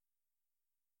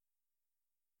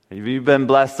Have you been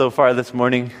blessed so far this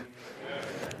morning?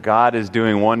 God is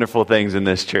doing wonderful things in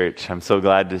this church. I'm so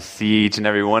glad to see each and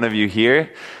every one of you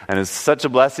here. And it's such a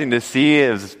blessing to see.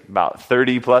 It was about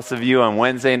 30 plus of you on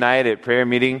Wednesday night at prayer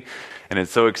meeting. And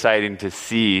it's so exciting to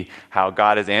see how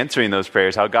God is answering those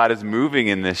prayers, how God is moving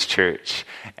in this church.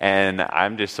 And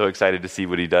I'm just so excited to see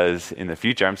what he does in the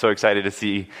future. I'm so excited to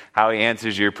see how he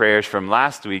answers your prayers from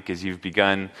last week as you've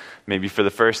begun, maybe for the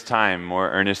first time, more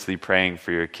earnestly praying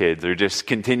for your kids, or just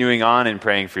continuing on and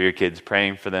praying for your kids,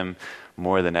 praying for them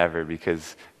more than ever,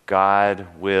 because God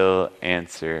will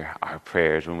answer our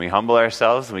prayers. When we humble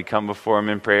ourselves and we come before him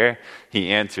in prayer,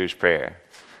 he answers prayer.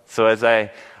 So as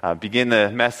I begin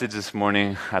the message this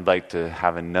morning, I'd like to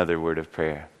have another word of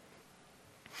prayer.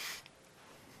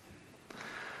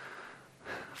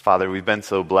 Father, we've been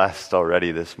so blessed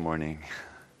already this morning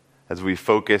as we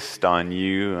focused on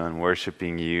you, on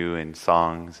worshiping you in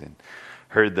songs, and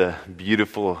heard the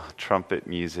beautiful trumpet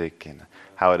music and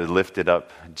how it had lifted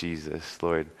up Jesus.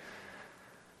 Lord,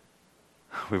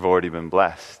 we've already been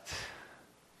blessed.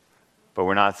 But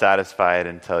we're not satisfied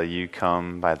until you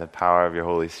come by the power of your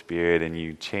Holy Spirit and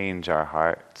you change our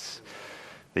hearts,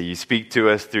 that you speak to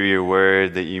us through your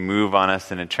word, that you move on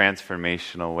us in a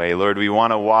transformational way. Lord, we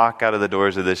want to walk out of the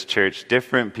doors of this church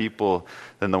different people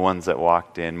than the ones that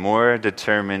walked in, more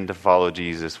determined to follow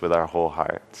Jesus with our whole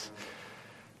hearts.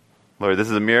 Lord, this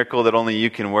is a miracle that only you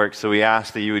can work, so we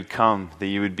ask that you would come, that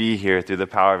you would be here through the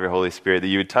power of your Holy Spirit, that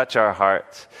you would touch our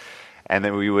hearts, and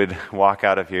that we would walk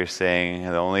out of here saying,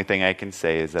 the only thing I can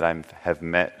say is that I have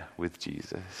met with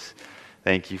Jesus.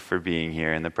 Thank you for being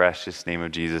here. In the precious name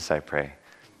of Jesus, I pray.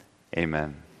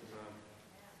 Amen.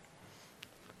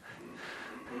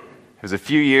 It was a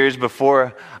few years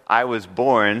before I was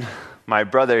born. My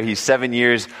brother, he's 7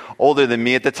 years older than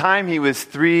me. At the time, he was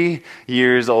 3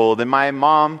 years old. And my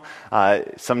mom,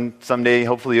 someday,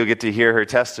 hopefully you'll get to hear her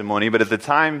testimony, but at the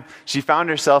time, she found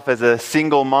herself as a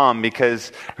single mom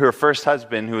because her first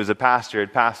husband, who was a pastor,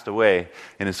 had passed away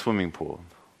in a swimming pool.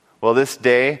 Well, this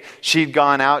day, she'd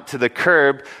gone out to the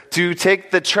curb to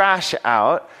take the trash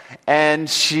out, and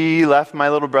she left my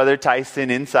little brother Tyson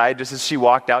inside just as she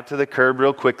walked out to the curb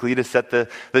real quickly to set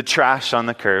the trash on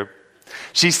the curb.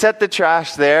 She set the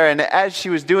trash there, and as she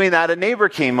was doing that, a neighbor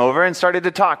came over and started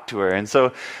to talk to her. And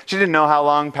so she didn't know how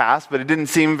long passed, but it didn't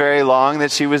seem very long that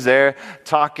she was there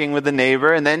talking with the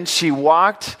neighbor. And then she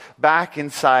walked back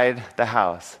inside the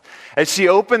house. As she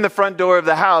opened the front door of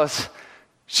the house,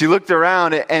 she looked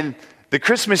around, and the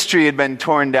Christmas tree had been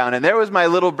torn down. And there was my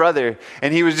little brother,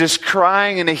 and he was just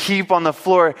crying in a heap on the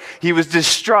floor. He was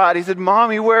distraught. He said,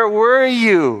 "Mommy, where were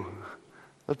you?"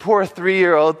 The poor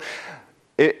 3-year-old.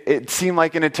 It seemed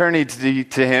like an eternity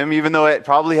to him, even though it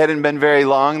probably hadn't been very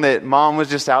long that mom was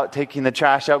just out taking the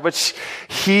trash out. But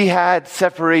he had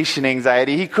separation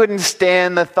anxiety. He couldn't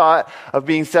stand the thought of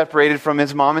being separated from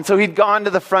his mom. And so he'd gone to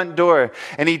the front door,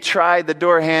 and he tried the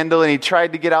door handle, and he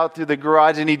tried to get out through the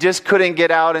garage, and he just couldn't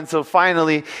get out. And so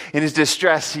finally, in his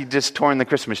distress, he just torn the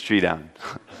Christmas tree down.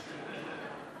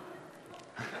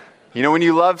 You know, when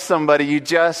you love somebody, you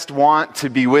just want to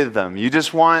be with them. You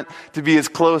just want to be as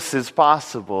close as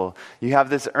possible. You have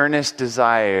this earnest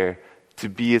desire to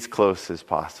be as close as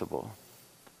possible.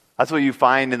 That's what you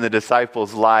find in the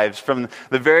disciples' lives. From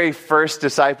the very first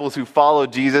disciples who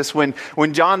followed Jesus, when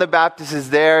John the Baptist is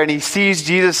there and he sees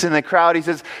Jesus in the crowd, he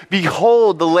says,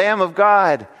 "Behold, the Lamb of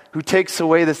God who takes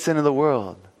away the sin of the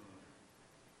world."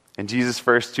 And Jesus'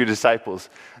 first 2 disciples,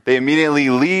 they immediately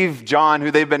leave John,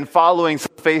 who they've been following so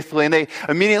faithfully, and they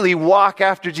immediately walk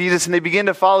after Jesus, and they begin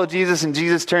to follow Jesus, and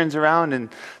Jesus turns around and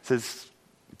says,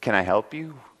 "Can I help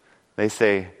you?" They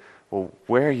say, "Well,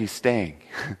 where are you staying?"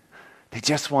 They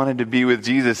just wanted to be with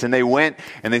Jesus, and they went,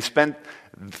 and they spent,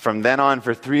 from then on,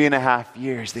 for 3.5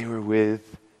 years, they were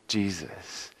with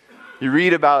Jesus. You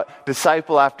read about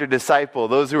disciple after disciple.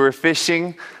 Those who were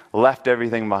fishing left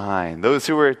everything behind. Those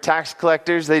who were tax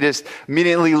collectors, they just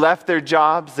immediately left their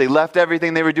jobs. They left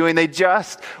everything they were doing. They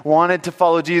just wanted to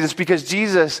follow Jesus because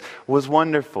Jesus was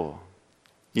wonderful.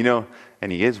 You know,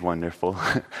 and he is wonderful.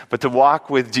 But to walk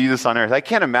with Jesus on earth, I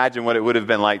can't imagine what it would have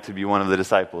been like to be one of the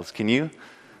disciples. Can you?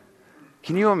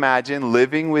 Can you imagine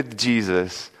living with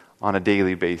Jesus on a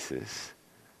daily basis?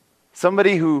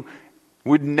 Somebody who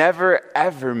would never,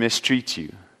 ever mistreat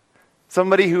you.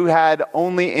 Somebody who had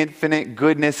only infinite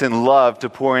goodness and love to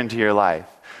pour into your life.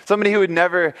 Somebody who would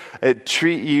never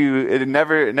treat you,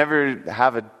 never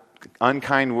have an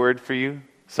unkind word for you.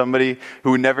 Somebody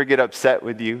who would never get upset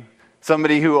with you.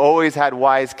 Somebody who always had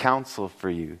wise counsel for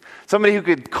you. Somebody who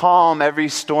could calm every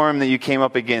storm that you came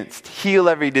up against. Heal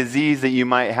every disease that you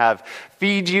might have.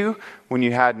 Feed you when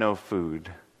you had no food.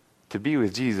 To be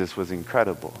with Jesus was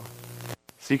incredible.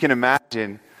 So you can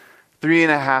imagine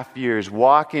 3.5 years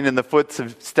walking in the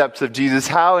footsteps of Jesus,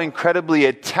 how incredibly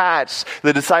attached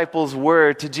the disciples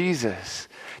were to Jesus.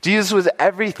 Jesus was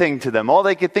everything to them. All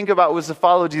they could think about was to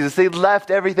follow Jesus. They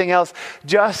left everything else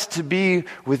just to be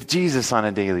with Jesus on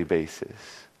a daily basis.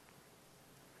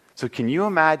 So can you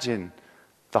imagine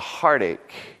the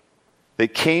heartache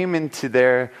that came into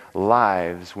their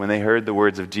lives when they heard the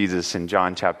words of Jesus in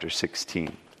John chapter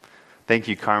 16? Thank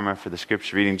you, Karma, for the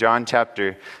scripture reading. John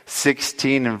chapter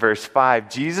 16 and verse 5.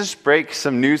 Jesus breaks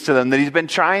some news to them that he's been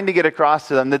trying to get across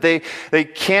to them that they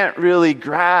can't really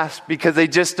grasp because they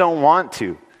just don't want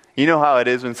to. You know how it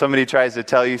is when somebody tries to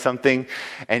tell you something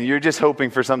and you're just hoping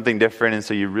for something different, and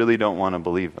so you really don't want to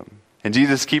believe them. And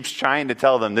Jesus keeps trying to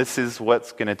tell them this is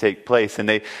what's going to take place, and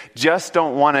they just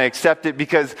don't want to accept it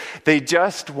because they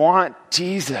just want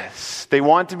Jesus. They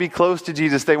want to be close to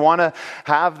Jesus. They want to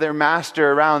have their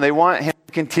master around. They want him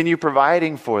to continue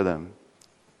providing for them.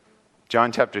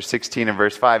 John chapter 16 and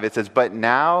verse 5, it says, "But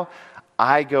now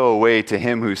I go away to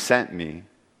him who sent me.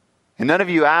 And none of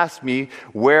you asked me,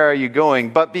 'Where are you going?'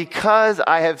 But because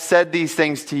I have said these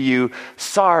things to you,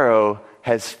 sorrow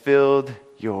has filled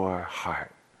your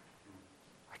heart."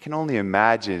 I can only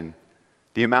imagine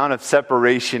the amount of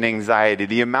separation anxiety,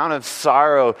 the amount of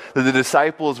sorrow that the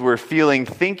disciples were feeling,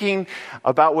 thinking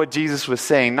about what Jesus was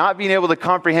saying, not being able to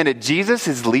comprehend it. Jesus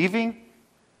is leaving?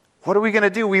 What are we going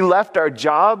to do? We left our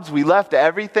jobs, we left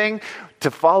everything to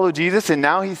follow Jesus, and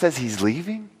now he says he's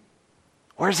leaving?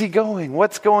 Where's he going?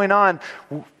 What's going on?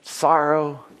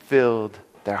 Sorrow filled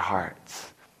their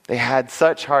hearts. They had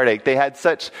such heartache. They had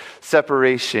such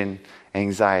separation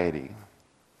anxiety.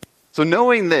 So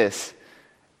knowing this,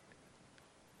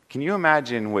 can you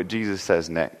imagine what Jesus says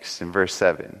next in verse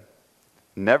 7?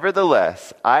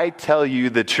 "Nevertheless, I tell you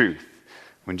the truth."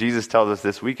 When Jesus tells us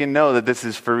this, we can know that this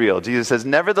is for real. Jesus says,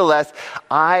 "Nevertheless,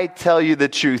 I tell you the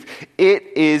truth. It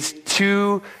is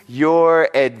to your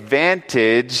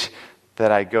advantage that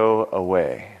I go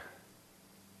away."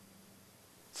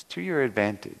 It's to your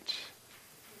advantage.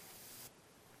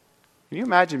 Can you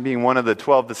imagine being one of the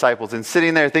 12 disciples and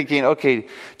sitting there thinking, okay,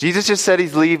 Jesus just said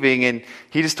he's leaving and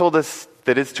he just told us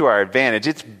that it's to our advantage.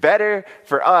 It's better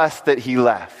for us that he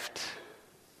left.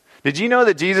 Did you know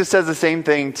that Jesus says the same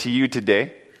thing to you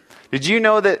today? Did you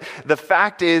know that the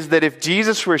fact is that if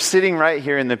Jesus were sitting right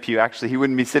here in the pew, actually he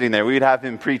wouldn't be sitting there, we'd have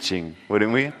him preaching,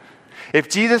 wouldn't we? If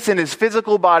Jesus in his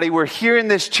physical body were here in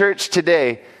this church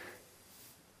today,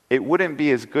 it wouldn't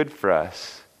be as good for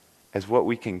us as what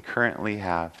we can currently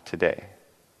have today.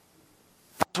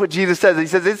 That's what Jesus says. He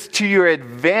says, it's to your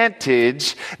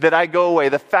advantage that I go away.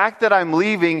 The fact that I'm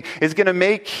leaving is going to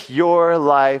make your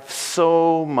life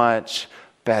so much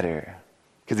better.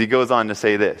 Because he goes on to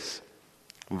say this.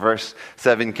 Verse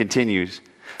 7 continues,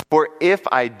 "For if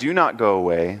I do not go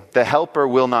away, the Helper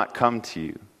will not come to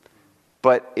you.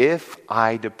 But if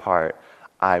I depart,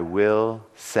 I will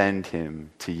send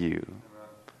him to you."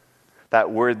 That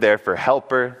word there for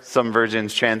helper, some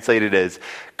versions translate it as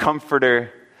comforter.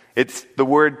 It's the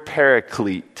word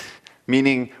paraclete,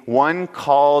 meaning one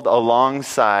called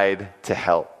alongside to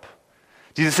help.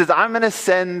 Jesus says, I'm going to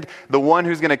send the one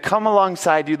who's going to come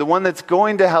alongside you, the one that's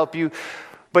going to help you.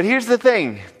 But here's the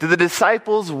thing. Do the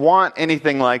disciples want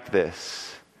anything like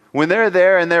this? When they're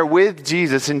there and they're with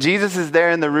Jesus and Jesus is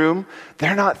there in the room,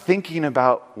 they're not thinking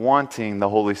about wanting the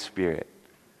Holy Spirit.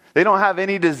 They don't have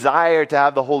any desire to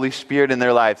have the Holy Spirit in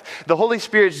their lives. The Holy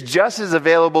Spirit's just as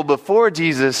available before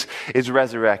Jesus is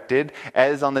resurrected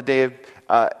as on the day of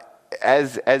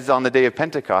as on the day of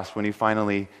Pentecost when he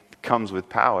finally comes with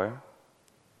power.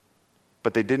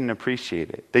 But they didn't appreciate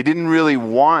it. They didn't really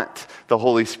want the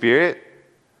Holy Spirit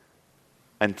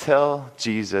until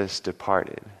Jesus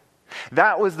departed.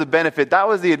 That was the benefit. That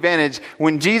was the advantage.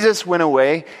 When Jesus went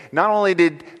away, not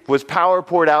only was power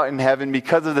poured out in heaven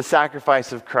because of the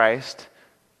sacrifice of Christ,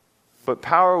 but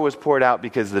power was poured out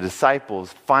because the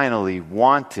disciples finally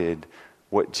wanted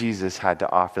what Jesus had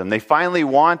to offer them. They finally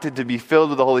wanted to be filled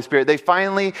with the Holy Spirit. They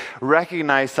finally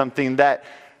recognized something, that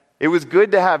it was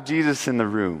good to have Jesus in the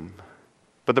room.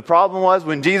 But the problem was,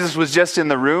 when Jesus was just in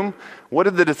the room, what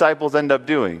did the disciples end up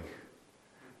doing?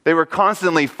 They were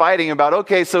constantly fighting about,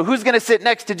 okay, so who's going to sit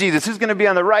next to Jesus? Who's going to be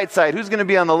on the right side? Who's going to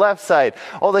be on the left side?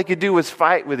 All they could do was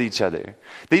fight with each other.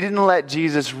 They didn't let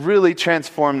Jesus really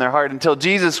transform their heart until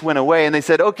Jesus went away. And they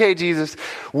said, okay, Jesus,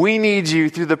 we need you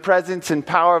through the presence and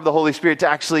power of the Holy Spirit to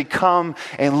actually come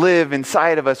and live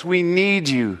inside of us. We need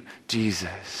you,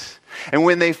 Jesus. And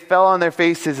when they fell on their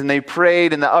faces and they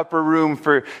prayed in the upper room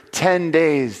for 10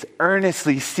 days,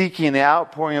 earnestly seeking the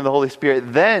outpouring of the Holy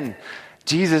Spirit, then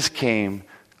Jesus came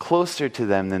closer to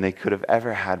them than they could have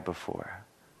ever had before.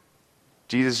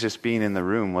 Jesus just being in the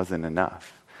room wasn't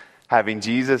enough. Having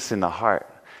Jesus in the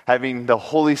heart, having the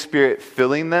Holy Spirit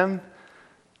filling them,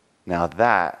 now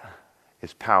that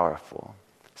is powerful.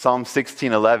 Psalm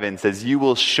 16:11 says, "You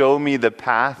will show me the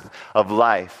path of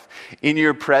life. In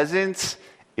your presence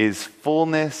is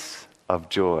fullness of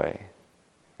joy.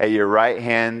 At your right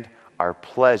hand are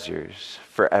pleasures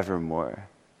forevermore."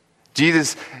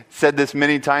 Jesus said this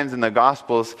many times in the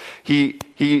Gospels.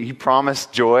 He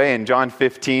promised joy. In John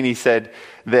 15, he said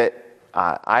that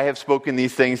I have spoken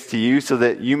these things to you so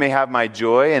that you may have my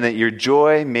joy and that your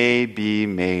joy may be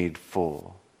made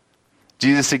full.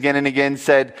 Jesus again and again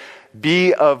said,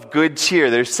 "Be of good cheer."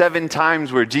 There's 7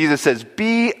 times where Jesus says,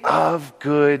 "Be of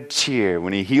good cheer,"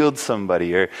 when he healed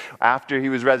somebody or after he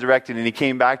was resurrected and he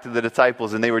came back to the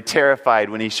disciples and they were terrified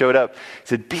when he showed up. He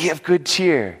said, "Be of good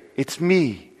cheer. It's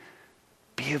me.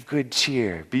 Be of good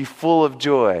cheer. Be full of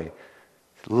joy.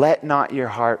 Let not your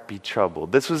heart be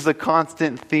troubled." This was the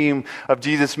constant theme of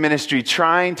Jesus' ministry,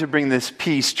 trying to bring this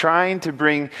peace, trying to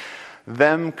bring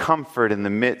them comfort in the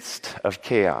midst of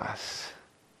chaos.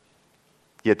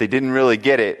 Yet they didn't really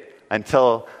get it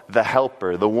until the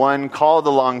helper, the one called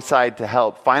alongside to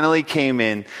help, finally came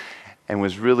in and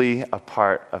was really a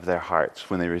part of their hearts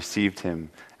when they received him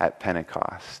at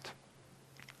Pentecost.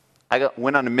 I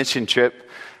went on a mission trip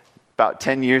about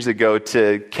 10 years ago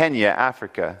to Kenya,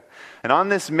 Africa. And on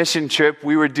this mission trip,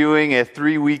 we were doing a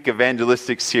 3-week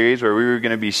evangelistic series where we were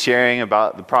going to be sharing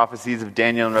about the prophecies of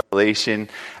Daniel and Revelation.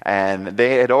 And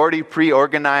they had already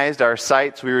pre-organized our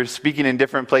sites. We were speaking in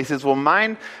different places. Well,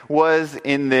 mine was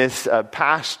in this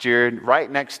pasture right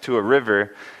next to a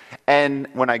river. And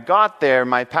when I got there,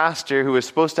 my pastor, who was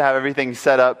supposed to have everything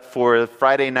set up for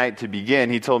Friday night to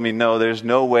begin, he told me, "No, there's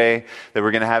no way that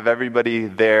we're going to have everybody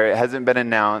there. It hasn't been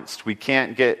announced. We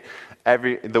can't get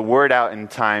the word out in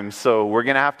time, so we're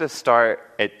going to have to start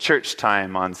at church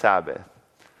time on Sabbath."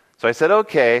 So I said,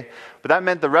 okay, but that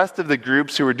meant the rest of the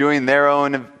groups who were doing their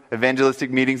own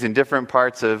evangelistic meetings in different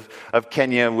parts of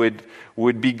Kenya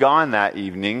would be gone that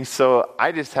evening. So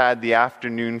I just had the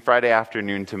Friday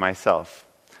afternoon to myself.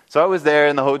 So I was there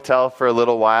in the hotel for a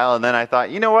little while, and then I thought,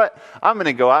 you know what? I'm going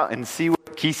to go out and see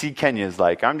what Kisii, Kenya is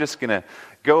like. I'm just going to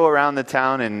go around the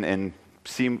town and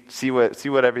see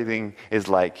what everything is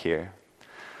like here.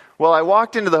 Well, I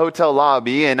walked into the hotel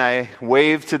lobby and I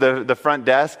waved to the front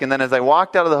desk, and then as I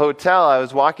walked out of the hotel, I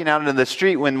was walking out into the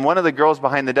street when one of the girls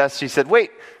behind the desk, she said,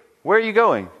 "Wait, where are you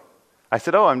going?" I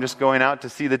said, "Oh, I'm just going out to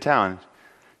see the town."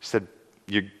 She said,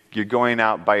 You're going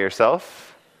out by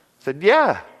yourself?" I said,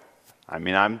 "Yeah. I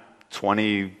mean, I'm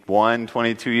 21,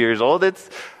 22 years old. I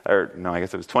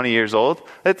guess it was 20 years old.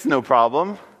 It's no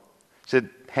problem." She said,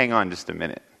 "Hang on just a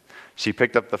minute." She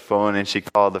picked up the phone and she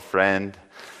called a friend.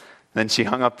 Then she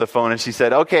hung up the phone and she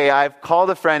said, "Okay, I've called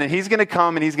a friend and he's going to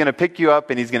come and he's going to pick you up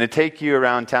and he's going to take you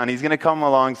around town. He's going to come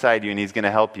alongside you and he's going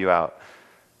to help you out."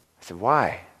 I said,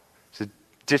 "Why?" She said,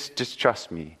 just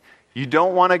trust me. You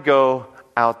don't want to go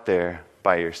out there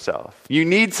by yourself. You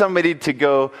need somebody to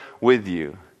go with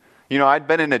you." You know, I'd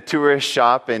been in a tourist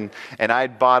shop and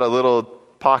I'd bought a little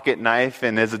pocket knife,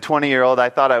 and as a 20-year-old, I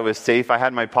thought I was safe. I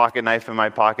had my pocket knife in my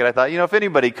pocket. I thought, if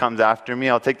anybody comes after me,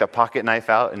 I'll take the pocket knife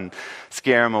out and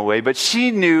scare them away. But she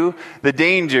knew the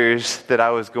dangers that I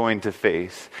was going to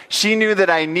face. She knew that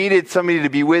I needed somebody to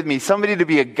be with me, somebody to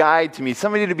be a guide to me,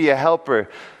 somebody to be a helper.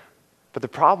 But the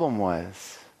problem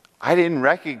was, I didn't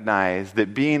recognize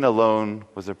that being alone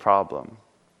was a problem.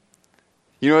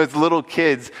 As little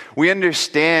kids, we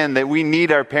understand that we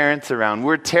need our parents around.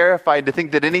 We're terrified to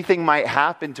think that anything might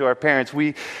happen to our parents.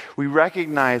 We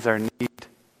recognize our need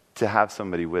to have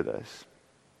somebody with us.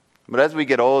 But as we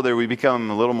get older, we become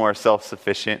a little more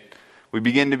self-sufficient. We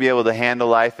begin to be able to handle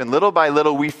life. And little by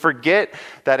little, we forget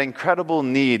that incredible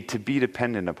need to be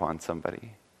dependent upon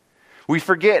somebody. We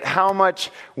forget how much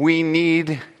we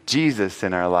need Jesus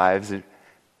in our lives. And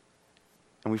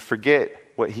we forget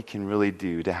what he can really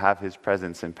do to have his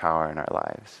presence and power in our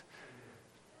lives.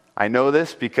 I know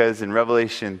this because in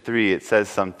Revelation 3 it says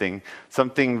something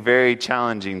very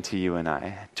challenging to you and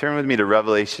I. Turn with me to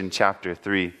Revelation chapter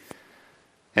 3.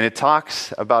 And it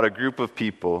talks about a group of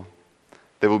people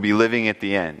that will be living at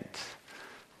the end.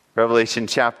 Revelation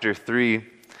chapter 3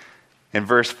 and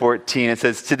verse 14, it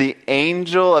says, "To the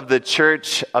angel of the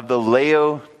church of the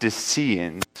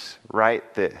Laodiceans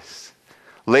write this."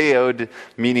 Laod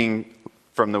meaning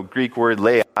from the Greek word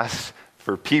laos,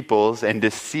 for peoples, and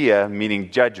Dicea,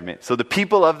 meaning judgment. So the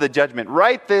people of the judgment.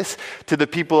 Write this to the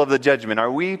people of the judgment.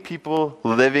 Are we people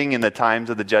living in the times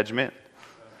of the judgment?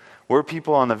 We're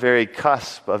people on the very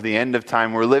cusp of the end of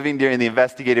time. We're living during the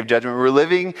investigative judgment. We're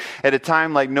living at a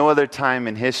time like no other time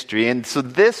in history. And so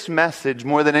this message,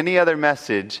 more than any other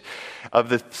message of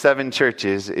the 7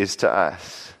 churches, is to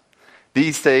us.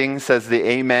 These things says the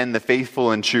Amen, the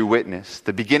faithful and true witness,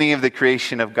 the beginning of the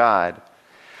creation of God.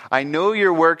 I know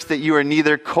your works, that you are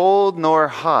neither cold nor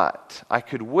hot. I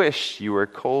could wish you were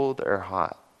cold or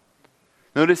hot.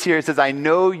 Notice here it says, I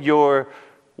know your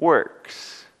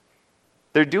works.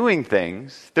 They're doing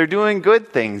things. They're doing good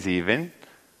things even.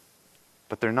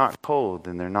 But they're not cold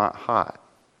and they're not hot.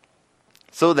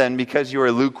 So then, because you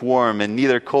are lukewarm and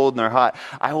neither cold nor hot,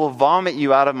 I will vomit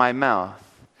you out of my mouth.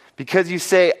 Because you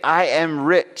say, I am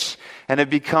rich and have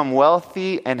become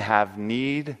wealthy and have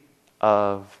need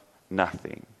of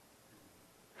nothing.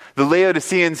 The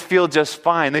Laodiceans feel just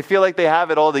fine. They feel like they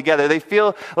have it all together. They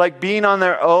feel like being on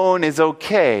their own is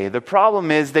okay. The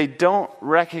problem is they don't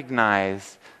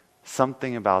recognize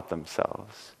something about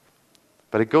themselves.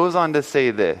 But it goes on to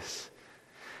say this,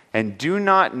 and do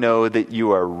not know that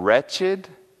you are wretched,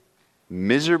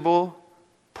 miserable,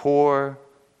 poor,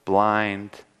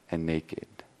 blind, and naked.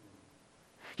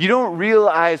 You don't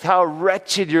realize how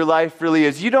wretched your life really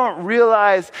is. You don't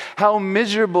realize how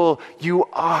miserable you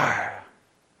are.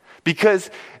 Because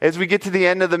as we get to the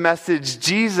end of the message,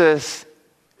 Jesus,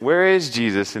 where is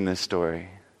Jesus in this story?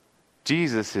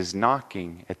 Jesus is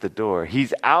knocking at the door.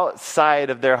 He's outside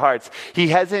of their hearts. He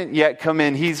hasn't yet come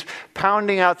in. He's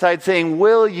pounding outside saying,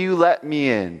 will you let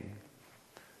me in?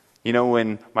 You know,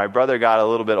 when my brother got a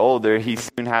little bit older, he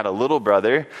soon had a little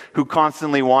brother who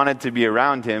constantly wanted to be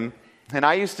around him. And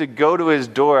I used to go to his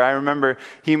door. I remember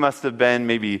he must have been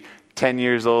maybe 10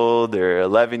 years old or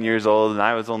 11 years old, and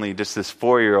I was only just this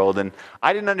 4-year-old, and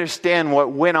I didn't understand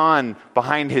what went on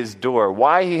behind his door,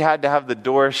 why he had to have the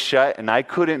door shut and I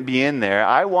couldn't be in there.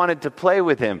 I wanted to play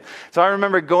with him. So I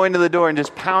remember going to the door and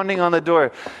just pounding on the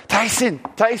door, Tyson,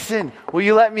 will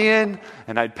you let me in?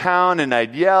 And I'd pound and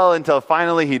I'd yell until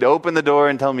finally he'd open the door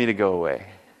and tell me to go away.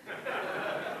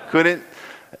 Couldn't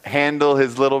handle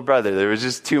his little brother. There was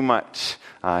just too much.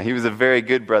 He was a very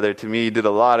good brother to me. He did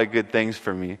a lot of good things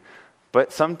for me.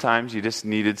 But sometimes you just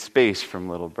needed space from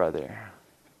little brother.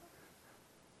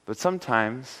 But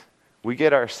sometimes we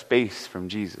get our space from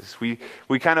Jesus. We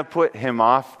kind of put him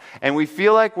off and we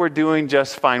feel like we're doing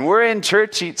just fine. We're in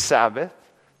church each Sabbath.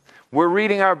 We're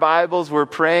reading our Bibles. We're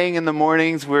praying in the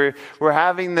mornings. We're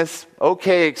having this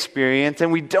okay experience,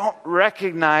 and we don't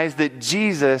recognize that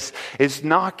Jesus is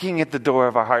knocking at the door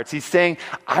of our hearts. He's saying,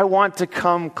 I want to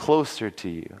come closer to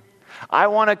you. I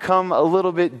want to come a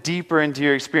little bit deeper into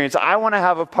your experience. I want to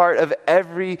have a part of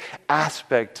every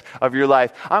aspect of your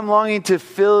life. I'm longing to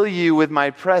fill you with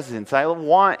my presence. I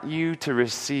want you to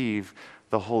receive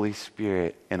the Holy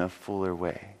Spirit in a fuller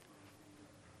way.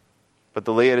 But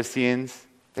the Laodiceans,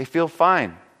 they feel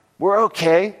fine. We're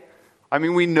okay. I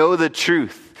mean, we know the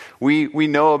truth. We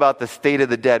know about the state of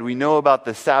the dead. We know about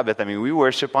the Sabbath. I mean, we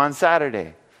worship on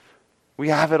Saturday. We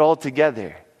have it all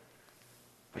together.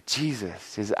 But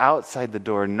Jesus is outside the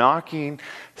door knocking,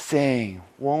 saying,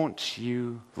 won't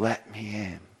you let me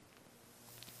in?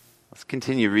 Let's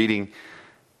continue reading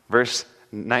verse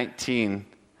 19.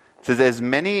 It says, as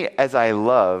many as I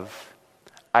love,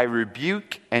 I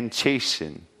rebuke and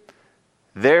chasten.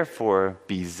 Therefore,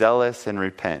 be zealous and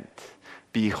repent.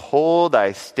 Behold,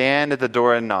 I stand at the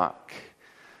door and knock.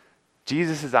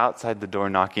 Jesus is outside the door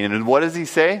knocking. And what does he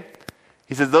say?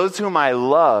 He says, those whom I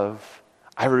love,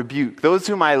 I rebuke. Those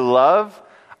whom I love,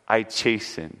 I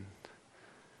chasten.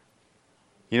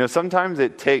 You know, sometimes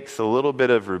it takes a little bit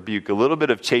of rebuke, a little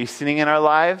bit of chastening in our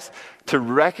lives to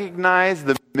recognize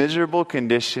the miserable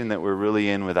condition that we're really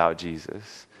in without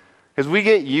Jesus. Because we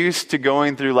get used to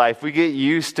going through life. We get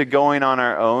used to going on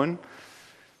our own.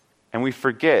 And we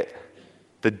forget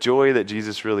the joy that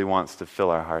Jesus really wants to fill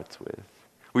our hearts with.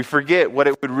 We forget what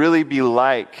it would really be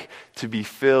like to be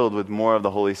filled with more of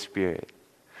the Holy Spirit.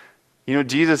 You know,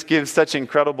 Jesus gives such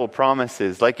incredible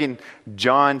promises. Like in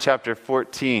John chapter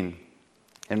 14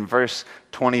 and verse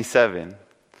 27.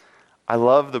 I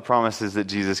love the promises that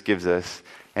Jesus gives us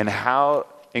and how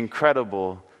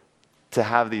incredible to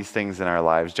have these things in our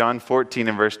lives. John 14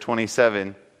 and verse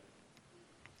 27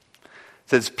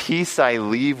 says, peace I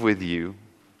leave with you.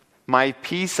 My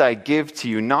peace I give to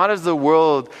you. Not as the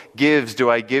world gives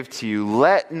do I give to you.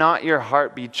 Let not your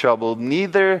heart be troubled,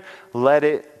 neither let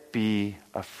it be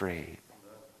afraid.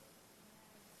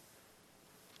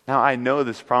 Now I know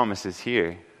this promise is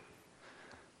here.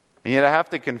 And yet I have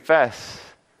to confess,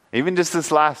 even just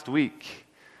this last week,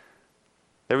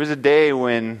 there was a day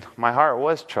when my heart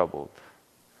was troubled.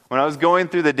 When I was going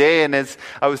through the day and as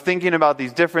I was thinking about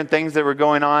these different things that were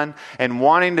going on and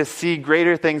wanting to see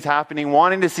greater things happening,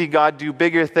 wanting to see God do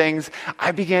bigger things,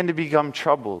 I began to become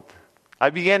troubled. I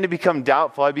began to become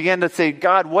doubtful. I began to say,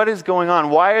 God, what is going on?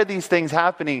 Why are these things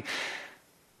happening?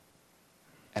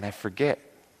 And I forget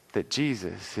that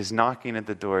Jesus is knocking at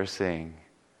the door saying,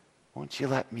 won't you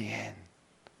let me in?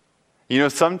 You know,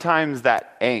 sometimes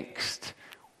that angst,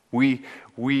 we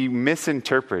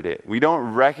misinterpret it. We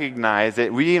don't recognize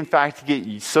it. We, in fact,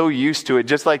 get so used to it,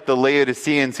 just like the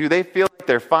Laodiceans, who they feel like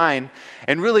they're fine.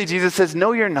 And really, Jesus says,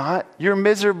 no, you're not. You're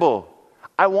miserable.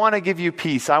 I want to give you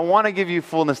peace. I want to give you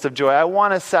fullness of joy. I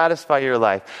want to satisfy your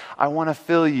life. I want to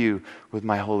fill you with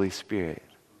my Holy Spirit.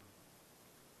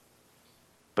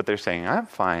 But they're saying, I'm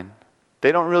fine.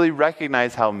 They don't really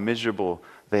recognize how miserable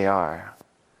they are.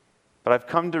 But I've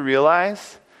come to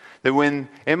realize that when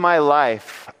in my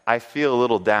life I feel a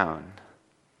little down,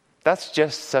 that's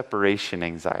just separation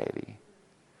anxiety.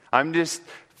 I'm just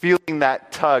feeling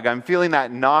that tug. I'm feeling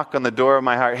that knock on the door of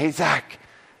my heart. Hey, Zach,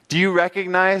 do you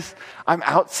recognize I'm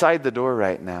outside the door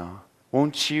right now?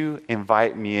 Won't you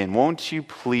invite me in? Won't you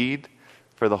plead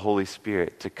for the Holy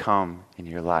Spirit to come in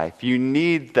your life? You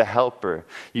need the helper.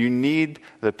 You need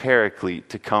the paraclete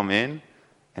to come in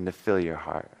and to fill your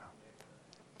heart.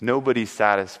 Nobody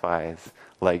satisfies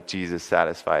like Jesus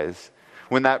satisfies.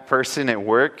 When that person at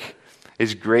work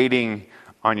is grating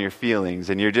on your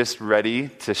feelings and you're just ready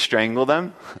to strangle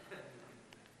them,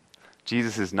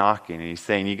 Jesus is knocking and he's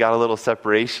saying, you got a little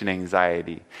separation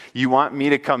anxiety. You want me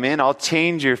to come in? I'll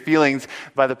change your feelings.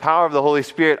 By the power of the Holy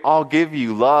Spirit, I'll give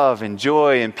you love and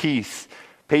joy and peace,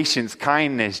 patience,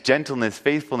 kindness, gentleness,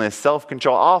 faithfulness,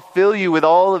 self-control. I'll fill you with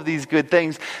all of these good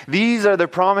things. These are the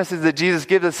promises that Jesus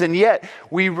gives us, and yet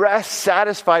we rest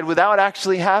satisfied without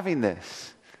actually having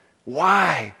this.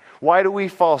 Why? Why do we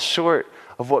fall short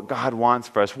of what God wants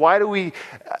for us? Why do we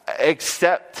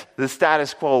accept the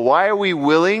status quo? Why are we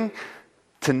willing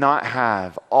to not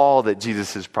have all that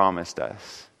Jesus has promised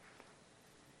us?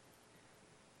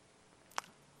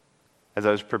 As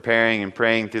I was preparing and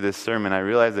praying through this sermon, I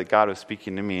realized that God was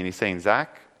speaking to me, and he's saying,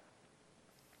 Zach,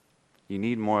 you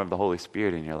need more of the Holy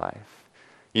Spirit in your life.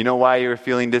 You know why you were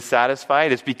feeling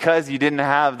dissatisfied? It's because you didn't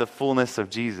have the fullness of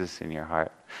Jesus in your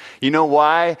heart. You know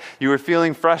why you were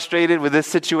feeling frustrated with this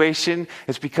situation?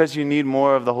 It's because you need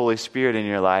more of the Holy Spirit in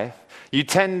your life. You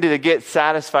tend to get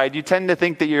satisfied. You tend to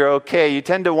think that you're okay. You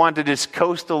tend to want to just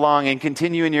coast along and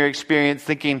continue in your experience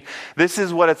thinking, this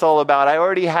is what it's all about. I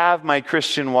already have my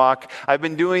Christian walk. I've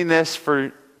been doing this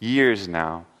for years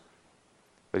now.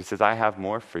 But he says, I have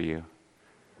more for you.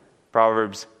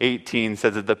 Proverbs 18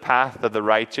 says that the path of the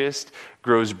righteous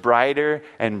grows brighter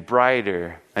and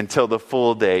brighter until the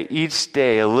full day. Each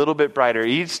day a little bit brighter.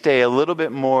 Each day a little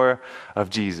bit more of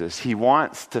Jesus. He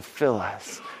wants to fill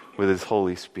us with his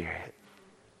Holy Spirit.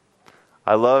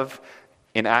 I love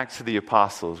in Acts of the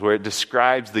Apostles where it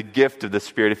describes the gift of the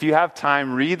Spirit. If you have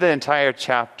time, read the entire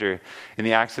chapter in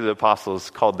the Acts of the Apostles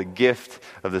called the gift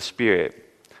of the Spirit.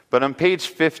 But on page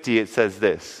 50 it says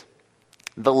this: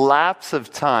 the lapse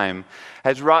of time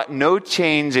has wrought no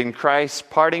change in Christ's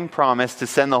parting promise to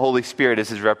send the Holy Spirit as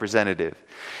his representative.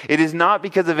 It is not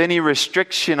because of any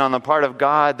restriction on the part of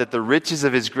God that the riches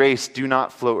of his grace do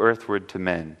not flow earthward to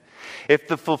men. If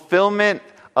the fulfillment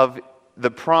of the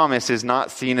promise is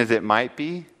not seen as it might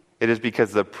be, it is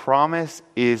because the promise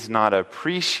is not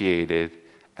appreciated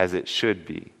as it should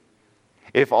be.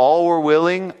 If all were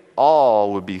willing,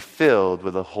 all would be filled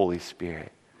with the Holy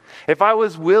Spirit. If I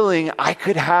was willing, I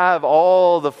could have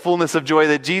all the fullness of joy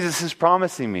that Jesus is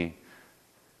promising me.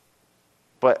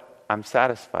 But I'm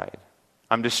satisfied.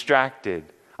 I'm distracted.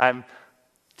 I'm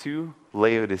too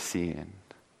Laodicean.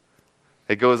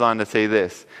 It goes on to say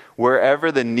this: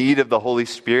 wherever the need of the Holy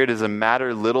Spirit is a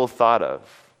matter little thought of.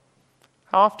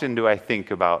 How often do I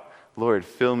think about, Lord,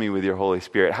 fill me with your Holy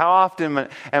Spirit? How often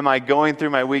am I going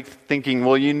through my week thinking,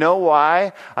 well, you know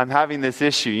why I'm having this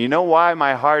issue? You know why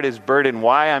my heart is burdened?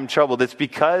 Why I'm troubled? It's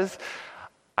because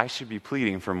I should be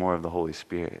pleading for more of the Holy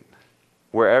Spirit.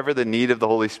 Wherever the need of the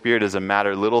Holy Spirit is a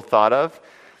matter little thought of,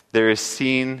 there is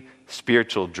seen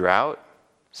spiritual drought,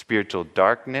 spiritual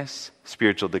darkness,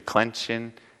 spiritual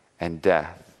declension, and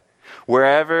death.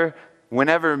 Whenever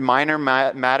minor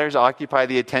matters occupy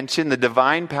the attention, the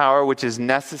divine power which is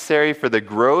necessary for the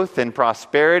growth and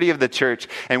prosperity of the church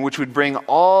and which would bring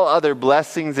all other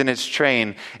blessings in its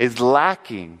train is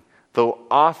lacking, though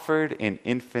offered in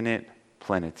infinite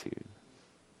plenitude.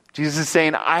 Jesus is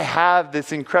saying, I have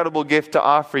this incredible gift to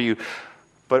offer you,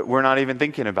 but we're not even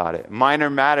thinking about it. Minor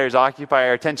matters occupy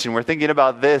our attention. We're thinking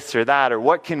about this or that, or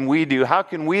what can we do? How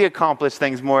can we accomplish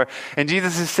things more? And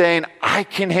Jesus is saying, I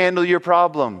can handle your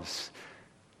problems.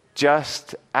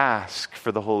 Just ask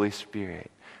for the Holy Spirit.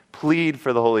 Plead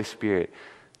for the Holy Spirit.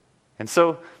 And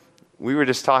so we were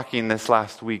just talking this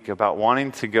last week about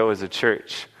wanting to go as a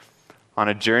church on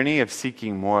a journey of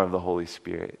seeking more of the Holy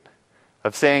Spirit.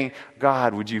 Of saying,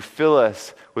 God, would you fill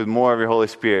us with more of your Holy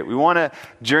Spirit? We want to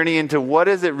journey into what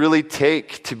does it really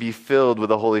take to be filled with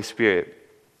the Holy Spirit.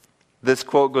 This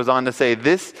quote goes on to say,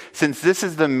 since this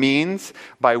is the means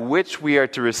by which we are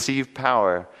to receive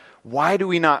power, why do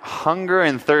we not hunger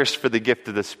and thirst for the gift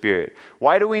of the Spirit?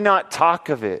 Why do we not talk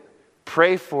of it,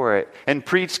 pray for it, and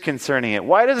preach concerning it?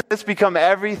 Why doesn't this become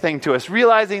everything to us?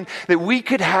 Realizing that we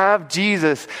could have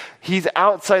Jesus, he's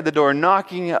outside the door,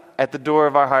 knocking at the door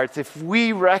of our hearts. If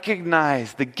we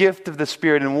recognize the gift of the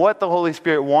Spirit and what the Holy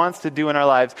Spirit wants to do in our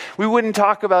lives, we wouldn't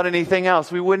talk about anything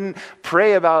else. We wouldn't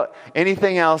pray about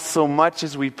anything else so much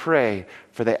as we pray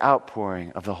for the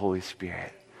outpouring of the Holy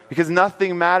Spirit. Because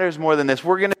nothing matters more than this.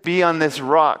 We're going to be on this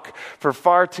rock for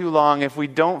far too long if we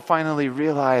don't finally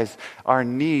realize our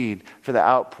need for the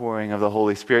outpouring of the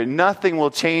Holy Spirit. Nothing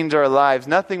will change our lives.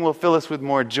 Nothing will fill us with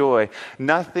more joy.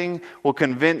 Nothing will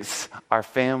convince our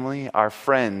family, our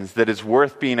friends, that it's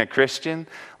worth being a Christian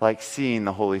like seeing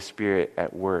the Holy Spirit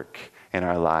at work in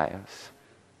our lives.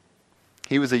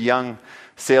 He was a young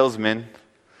salesman.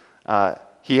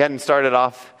 He hadn't started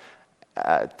off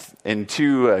in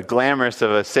too glamorous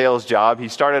of a sales job. He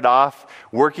started off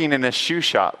working in a shoe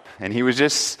shop, and he was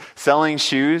just selling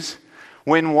shoes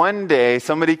when one day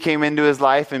somebody came into his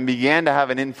life and began to have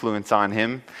an influence on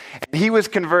him, and he was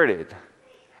converted.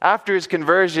 After his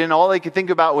conversion, all he could think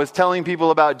about was telling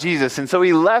people about Jesus, and so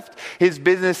he left his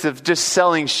business of just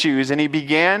selling shoes, and he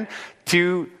began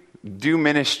to do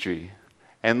ministry.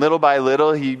 And little by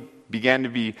little, he began to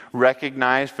be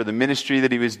recognized for the ministry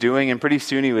that he was doing, and pretty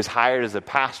soon he was hired as a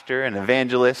pastor and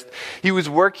evangelist. He was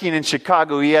working in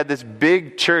Chicago. He had this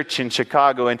big church in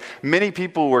Chicago, and many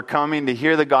people were coming to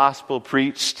hear the gospel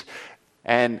preached,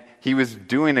 and he was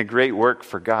doing a great work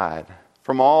for God.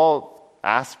 From all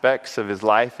aspects of his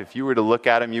life, if you were to look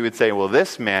at him, you would say, well,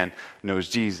 this man knows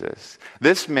Jesus.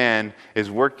 This man is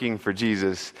working for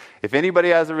Jesus. If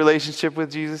anybody has a relationship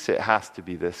with Jesus, it has to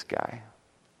be this guy.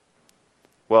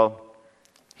 Well,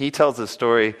 he tells a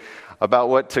story about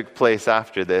what took place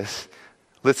after this.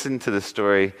 Listen to the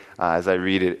story as I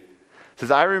read it. It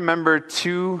says, I remember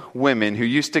two women who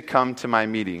used to come to my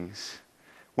meetings.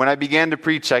 When I began to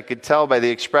preach, I could tell by the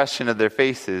expression of their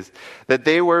faces that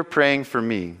they were praying for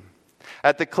me.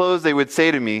 At the close, they would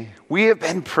say to me, we have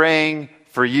been praying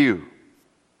for you.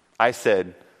 I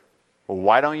said, well,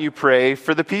 why don't you pray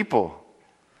for the people?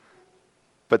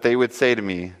 But they would say to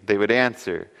me, they would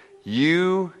answer,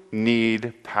 you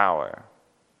need power.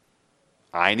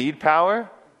 I need power?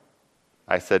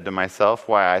 I said to myself,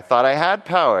 why, I thought I had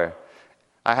power.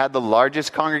 I had the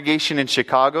largest congregation in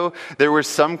Chicago. There were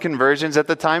some conversions at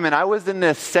the time, and I was in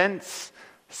a sense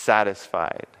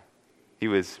satisfied. He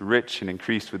was rich and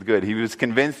increased with good. He was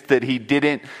convinced that he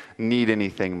didn't need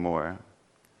anything more.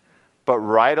 But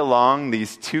right along,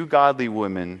 these two godly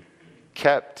women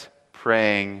kept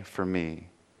praying for me.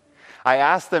 I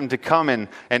asked them to come and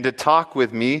to talk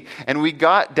with me, and we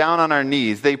got down on our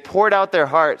knees. They poured out their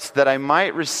hearts that I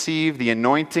might receive the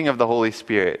anointing of the Holy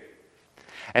Spirit.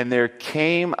 And there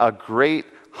came a great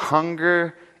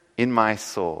hunger in my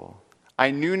soul.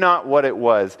 I knew not what it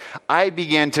was. I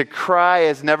began to cry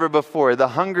as never before. The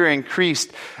hunger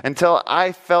increased until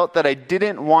I felt that I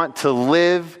didn't want to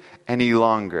live any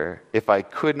longer if I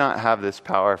could not have this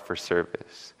power for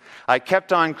service. I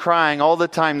kept on crying all the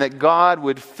time that God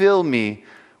would fill me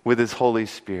with His Holy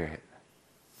Spirit.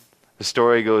 The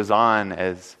story goes on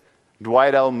as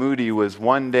Dwight L. Moody was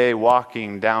one day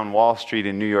walking down Wall Street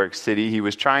in New York City. He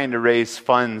was trying to raise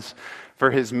funds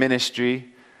for his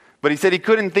ministry, but he said he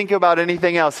couldn't think about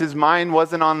anything else. His mind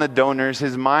wasn't on the donors.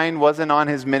 His mind wasn't on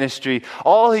his ministry.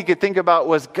 All he could think about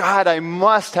was, God, I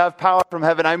must have power from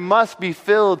heaven. I must be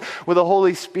filled with the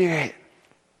Holy Spirit.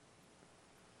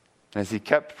 As he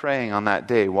kept praying on that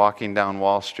day, walking down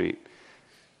Wall Street,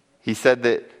 he said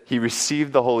that he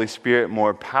received the Holy Spirit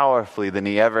more powerfully than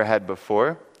he ever had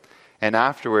before. And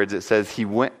afterwards it says,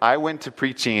 I went to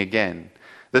preaching again.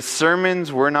 The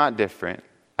sermons were not different.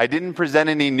 I didn't present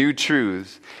any new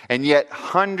truths, and yet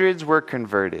hundreds were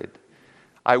converted.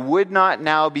 I would not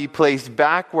now be placed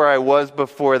back where I was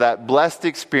before that blessed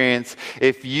experience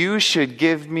if you should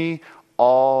give me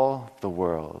all the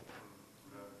world.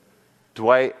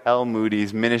 Dwight L.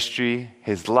 Moody's ministry,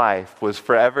 his life, was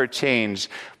forever changed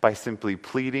by simply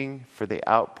pleading for the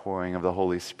outpouring of the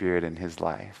Holy Spirit in his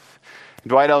life.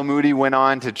 Dwight L. Moody went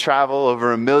on to travel over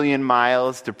 1 million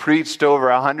miles, to preach to over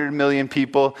 100 million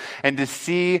people, and to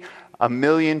see 1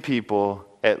 million people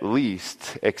at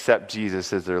least accept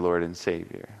Jesus as their Lord and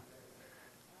Savior?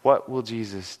 What will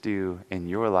Jesus do in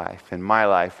your life, in my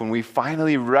life, when we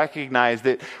finally recognize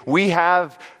that we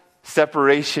have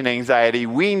separation anxiety?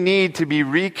 We need to be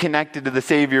reconnected to the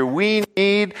Savior. We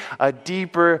need a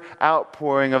deeper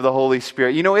outpouring of the Holy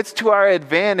Spirit. You know, it's to our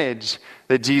advantage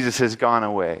that Jesus has gone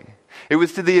away. It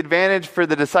was to the advantage for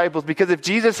the disciples, because if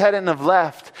Jesus hadn't have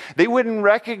left, they wouldn't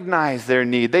recognize their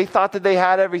need. They thought that they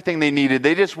had everything they needed.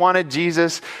 They just wanted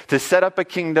Jesus to set up a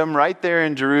kingdom right there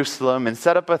in Jerusalem and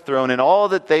set up a throne. And all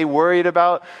that they worried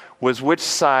about was which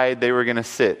side they were going to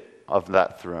sit of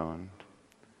that throne.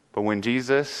 But when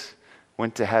Jesus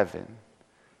went to heaven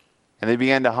and they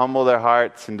began to humble their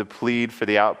hearts and to plead for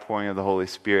the outpouring of the Holy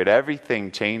Spirit,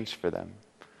 everything changed for them.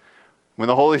 When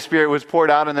the Holy Spirit was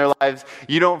poured out in their lives,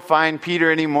 you don't find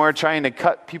Peter anymore trying to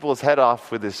cut people's head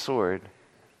off with his sword.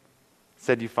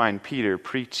 Instead, you find Peter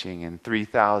preaching, and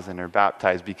 3,000 are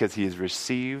baptized because he has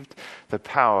received the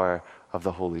power of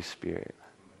the Holy Spirit.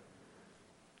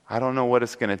 I don't know what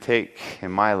it's going to take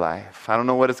in my life. I don't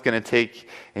know what it's going to take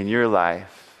in your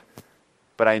life.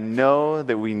 But I know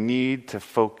that we need to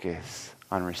focus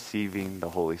on receiving the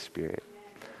Holy Spirit.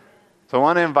 So I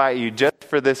want to invite you just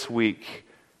for this week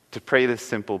to pray this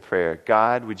simple prayer.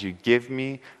 God, would you give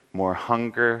me more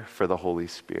hunger for the Holy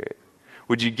Spirit?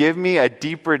 Would you give me a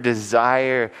deeper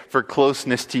desire for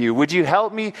closeness to you? Would you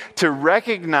help me to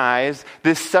recognize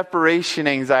this separation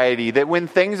anxiety, that when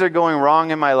things are going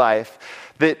wrong in my life,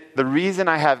 that the reason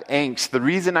I have angst, the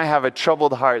reason I have a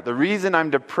troubled heart, the reason I'm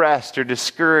depressed or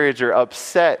discouraged or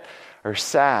upset or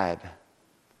sad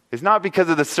is not because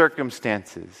of the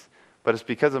circumstances, but it's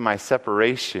because of my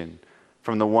separation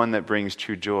from the one that brings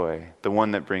true joy, the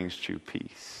one that brings true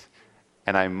peace.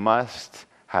 And I must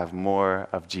have more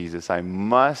of Jesus. I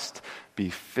must be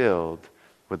filled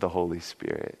with the Holy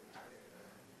Spirit.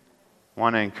 I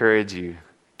want to encourage you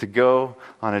to go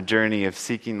on a journey of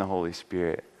seeking the Holy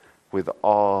Spirit with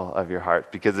all of your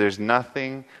heart, because there's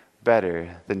nothing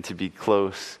better than to be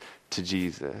close to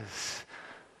Jesus.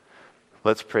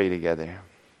 Let's pray together.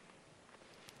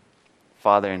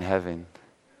 Father in heaven,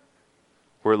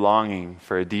 we're longing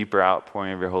for a deeper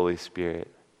outpouring of your Holy Spirit.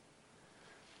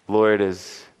 Lord,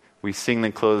 as we sing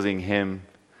the closing hymn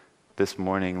this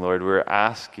morning, Lord, we're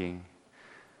asking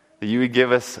that you would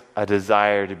give us a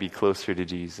desire to be closer to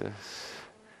Jesus,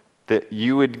 that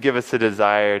you would give us a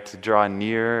desire to draw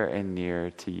nearer and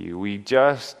nearer to you. We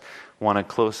just want a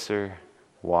closer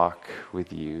walk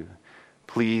with you.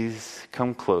 Please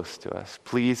come close to us.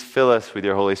 Please fill us with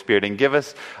your Holy Spirit and give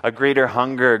us a greater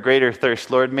hunger, a greater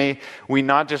thirst. Lord, may we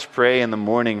not just pray in the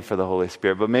morning for the Holy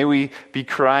Spirit, but may we be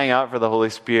crying out for the Holy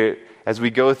Spirit as we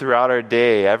go throughout our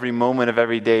day, every moment of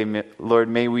every day. Lord,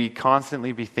 may we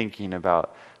constantly be thinking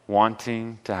about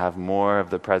wanting to have more of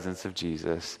the presence of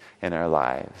Jesus in our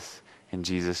lives. In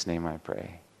Jesus' name I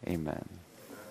pray. Amen.